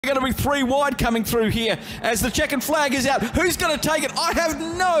Going to be 3 wide coming through here as the checkered flag is out. Who's going to take it? I have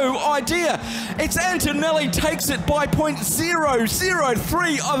no idea. It's Antonelli takes it by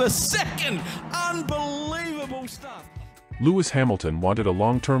 0.003 of a second. Unbelievable stuff. Lewis Hamilton wanted a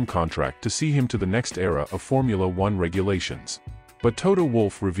long-term contract to see him to the next era of Formula One regulations. But Toto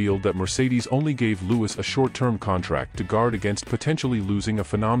Wolff revealed that Mercedes only gave Lewis a short-term contract to guard against potentially losing a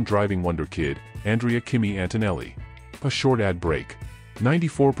phenom driving wonder kid, Kimi Antonelli. A short ad break.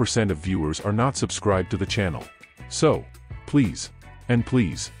 94% of viewers are not subscribed to the channel. So, please,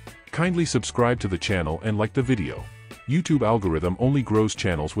 kindly subscribe to the channel and like the video. YouTube algorithm only grows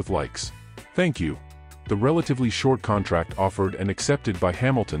channels with likes. Thank you. The relatively short contract offered and accepted by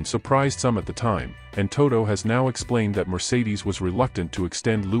Hamilton surprised some at the time, and Toto has now explained that Mercedes was reluctant to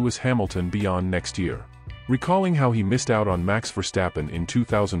extend Lewis Hamilton beyond next year. Recalling how he missed out on Max Verstappen in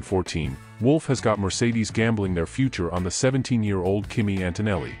 2014, Wolff has got Mercedes gambling their future on the 17-year-old Kimi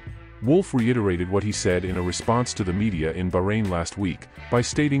Antonelli. Wolff reiterated what he said in a response to the media in Bahrain last week, by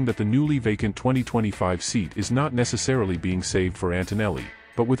stating that the newly vacant 2025 seat is not necessarily being saved for Antonelli,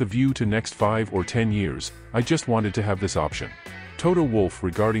 but with a view to next 5 or 10 years, I just wanted to have this option. Toto Wolff,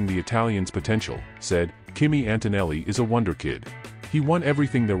 regarding the Italian's potential, said, "Kimi Antonelli is a wonder kid. He won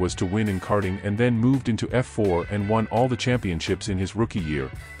everything there was to win in karting and then moved into F4 and won all the championships in his rookie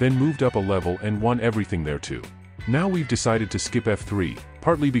year, then moved up a level and won everything there too. Now we've decided to skip F3,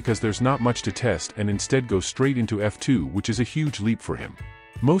 partly because there's not much to test and instead go straight into F2, which is a huge leap for him.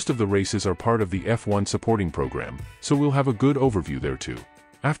 Most of the races are part of the F1 supporting program, so we'll have a good overview there too."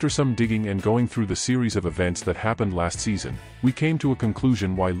 After some digging and going through the series of events that happened last season, we came to a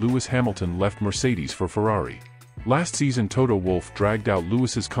conclusion why Lewis Hamilton left Mercedes for Ferrari. Last season Toto Wolff dragged out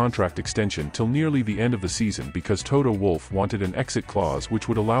Lewis's contract extension till nearly the end of the season because Toto Wolff wanted an exit clause which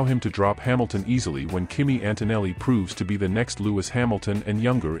would allow him to drop Hamilton easily when Kimi Antonelli proves to be the next Lewis Hamilton and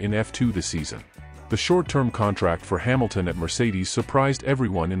younger in F2 this season. The short-term contract for Hamilton at Mercedes surprised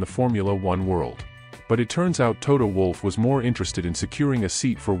everyone in the Formula One world. But it turns out Toto Wolff was more interested in securing a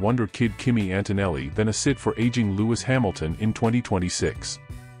seat for wonder kid Kimi Antonelli than a sit for aging Lewis Hamilton in 2026.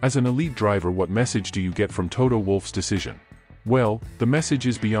 As an elite driver, what message do you get from Toto Wolff's decision? Well, the message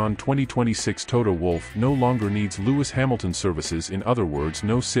is beyond 2026. Toto Wolff no longer needs Lewis Hamilton's services, in other words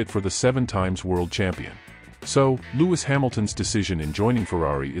no sit for the 7-time world champion. So, Lewis Hamilton's decision in joining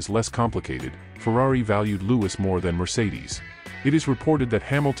Ferrari is less complicated. Ferrari valued Lewis more than Mercedes. It is reported that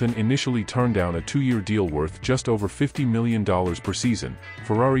Hamilton initially turned down a 2-year deal worth just over $50 million per season,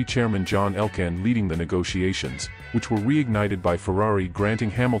 Ferrari chairman John Elkann leading the negotiations, which were reignited by Ferrari granting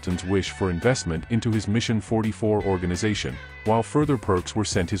Hamilton's wish for investment into his Mission 44 organization, while further perks were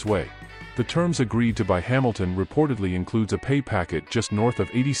sent his way. The terms agreed to by Hamilton reportedly includes a pay packet just north of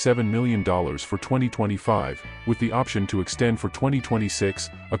 $87 million for 2025, with the option to extend for 2026,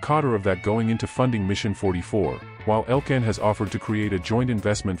 a quarter of that going into funding Mission 44, while Elkann has offered to create a joint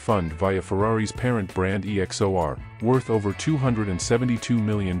investment fund via Ferrari's parent brand EXOR, worth over $272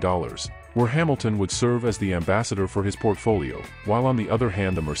 million, where Hamilton would serve as the ambassador for his portfolio, while on the other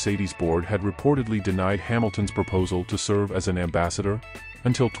hand the Mercedes board had reportedly denied Hamilton's proposal to serve as an ambassador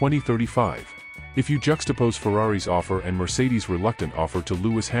until 2035. If you juxtapose Ferrari's offer and Mercedes' reluctant offer to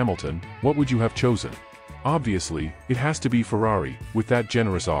Lewis Hamilton, what would you have chosen? Obviously, it has to be Ferrari, with that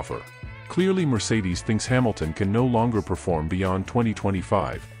generous offer. Clearly Mercedes thinks Hamilton can no longer perform beyond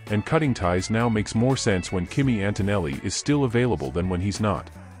 2025, and cutting ties now makes more sense when Kimi Antonelli is still available than when he's not.